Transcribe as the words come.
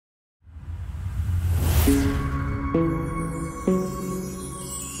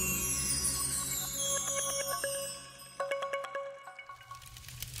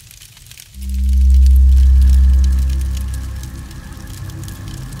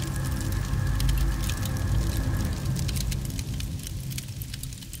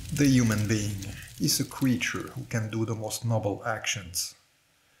The human being is a creature who can do the most noble actions,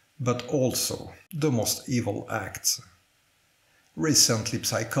 but also the most evil acts. Recently,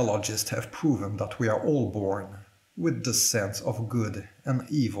 psychologists have proven that we are all born with the sense of good and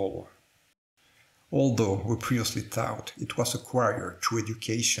evil, although we previously thought it was acquired through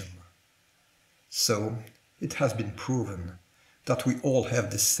education. So, it has been proven that we all have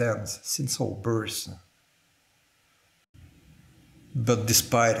this sense since our birth. But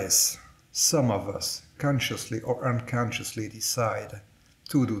despite this, some of us consciously or unconsciously decide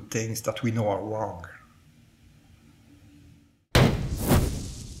to do things that we know are wrong.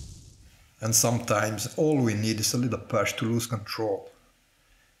 And sometimes all we need is a little push to lose control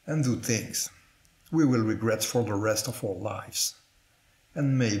and do things we will regret for the rest of our lives,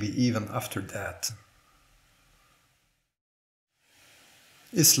 and maybe even after that.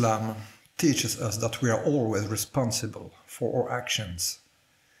 Islam teaches us that we are always responsible for our actions.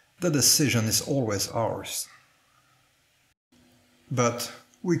 The decision is always ours. But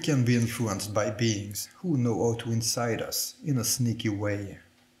we can be influenced by beings who know how to incite us in a sneaky way,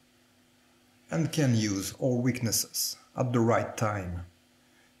 and can use our weaknesses at the right time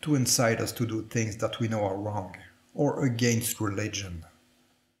to incite us to do things that we know are wrong or against religion.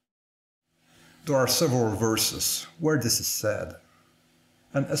 There are several verses where this is said,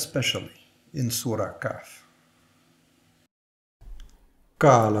 and especially in Surah Kahf.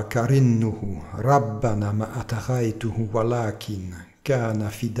 قال قرينه ربنا ما أطغيته ولكن كان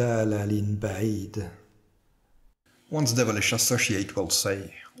في ضلال بعيد. One's devilish associate will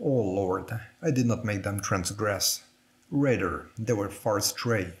say, "O Lord, I did not make them transgress. Rather, they were far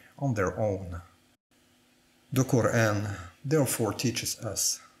astray on their own." The Quran therefore teaches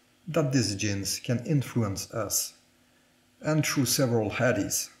us that these jinns can influence us, and through several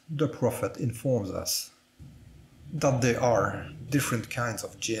hadiths the Prophet informs us that there are different kinds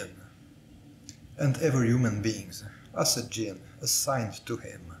of jinn, and every human being has a jinn assigned to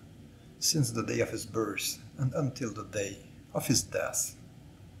him since the day of his birth and until the day of his death.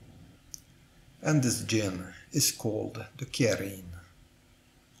 And this jinn is called the Qareen.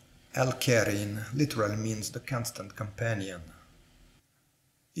 Al-Qareen literally means the constant companion.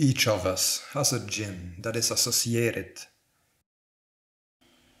 Each of us has a jinn that is associated,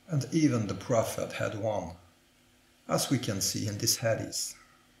 and even the Prophet had one, as we can see in this hadith.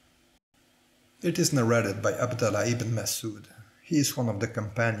 It is narrated by Abdullah ibn Masud. He is one of the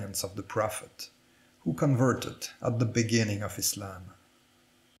companions of the Prophet, who converted at the beginning of Islam.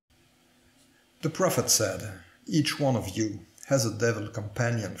 The Prophet said, "Each one of you has a devil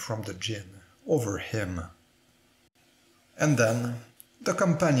companion from the jinn over him." And then the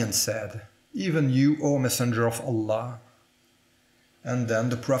companion said, "Even you, O Messenger of Allah?" And then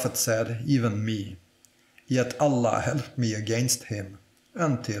the Prophet said, "Even me. Yet Allah helped me against him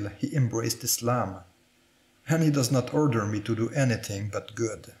until he embraced Islam, and he does not order me to do anything but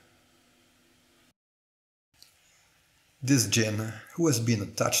good." This jinn, who has been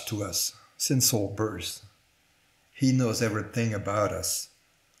attached to us since our birth, he knows everything about us,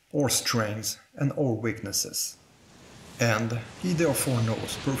 our strengths and our weaknesses, and he therefore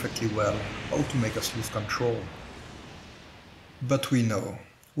knows perfectly well how to make us lose control. But we know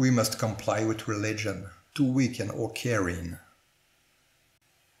we must comply with religion to weaken our Qareen.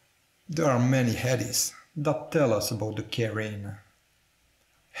 There are many hadiths that tell us about the Qareen.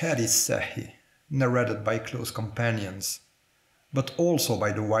 Hadith Sahih, narrated by close companions, but also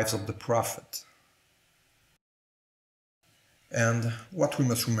by the wives of the Prophet. And what we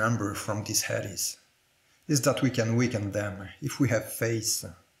must remember from these hadiths is that we can weaken them if we have faith,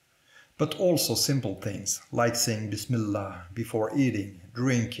 but also simple things like saying Bismillah before eating,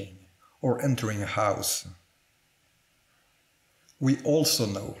 drinking, or entering a house. We also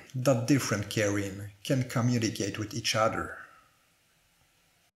know that different Qareen can communicate with each other.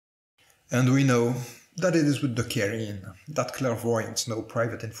 And we know that it is with the Qareen that clairvoyants know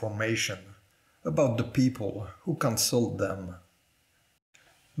private information about the people who consult them.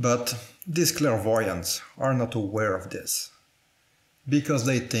 But these clairvoyants are not aware of this, because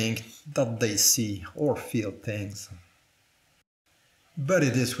they think that they see or feel things. But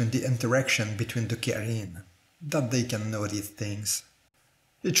it is with the interaction between the Qareen that they can know these things.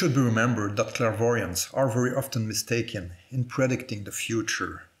 It should be remembered that clairvoyants are very often mistaken in predicting the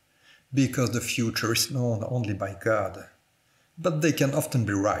future, because the future is known only by God, but they can often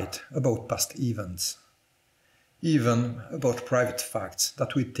be right about past events, even about private facts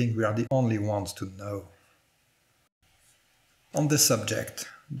that we think we are the only ones to know. On this subject,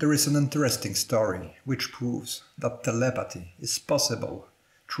 there is an interesting story which proves that telepathy is possible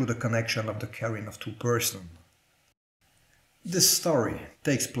through the connection of the Qareen of two persons. This story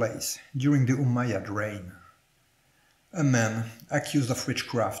takes place during the Umayyad reign. A man accused of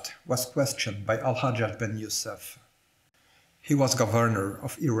witchcraft was questioned by Al-Hajjaj ben Yusuf. He was governor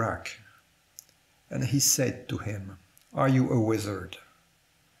of Iraq, and he said to him, "Are you a wizard?"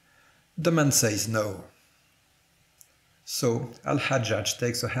 The man says no. So Al-Hajjaj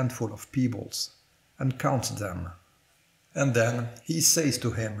takes a handful of pebbles and counts them. And then he says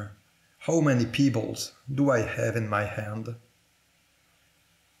to him, "How many pebbles do I have in my hand?"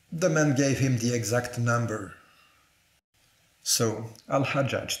 The man gave him the exact number. So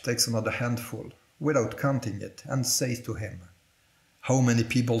Al-Hajjaj takes another handful without counting it and says to him, "How many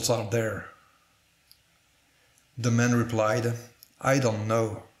pebbles are there?" The man replied, "I don't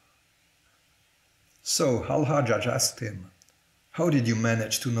know." So Al-Hajjaj asked him, "How did you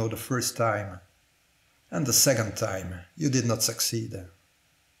manage to know the first time, and the second time you did not succeed?"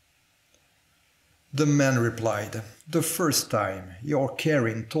 The man replied, "The first time your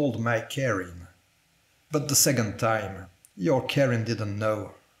Qareen told my Qareen, but the second time your Qareen didn't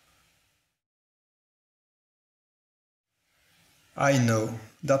know." I know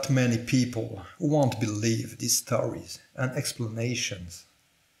that many people won't believe these stories and explanations.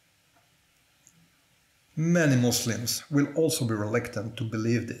 Many Muslims will also be reluctant to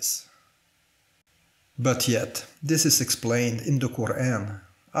believe this. But yet, this is explained in the Quran,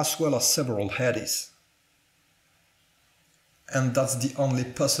 as well as several hadiths. And that's the only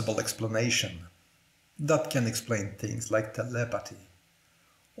possible explanation that can explain things like telepathy,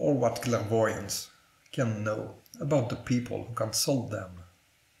 or what clairvoyants can know about the people who consult them.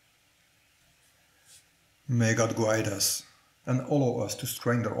 May God guide us and allow us to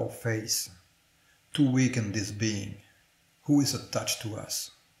strengthen our faith, to weaken this being who is attached to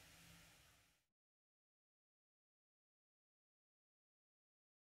us.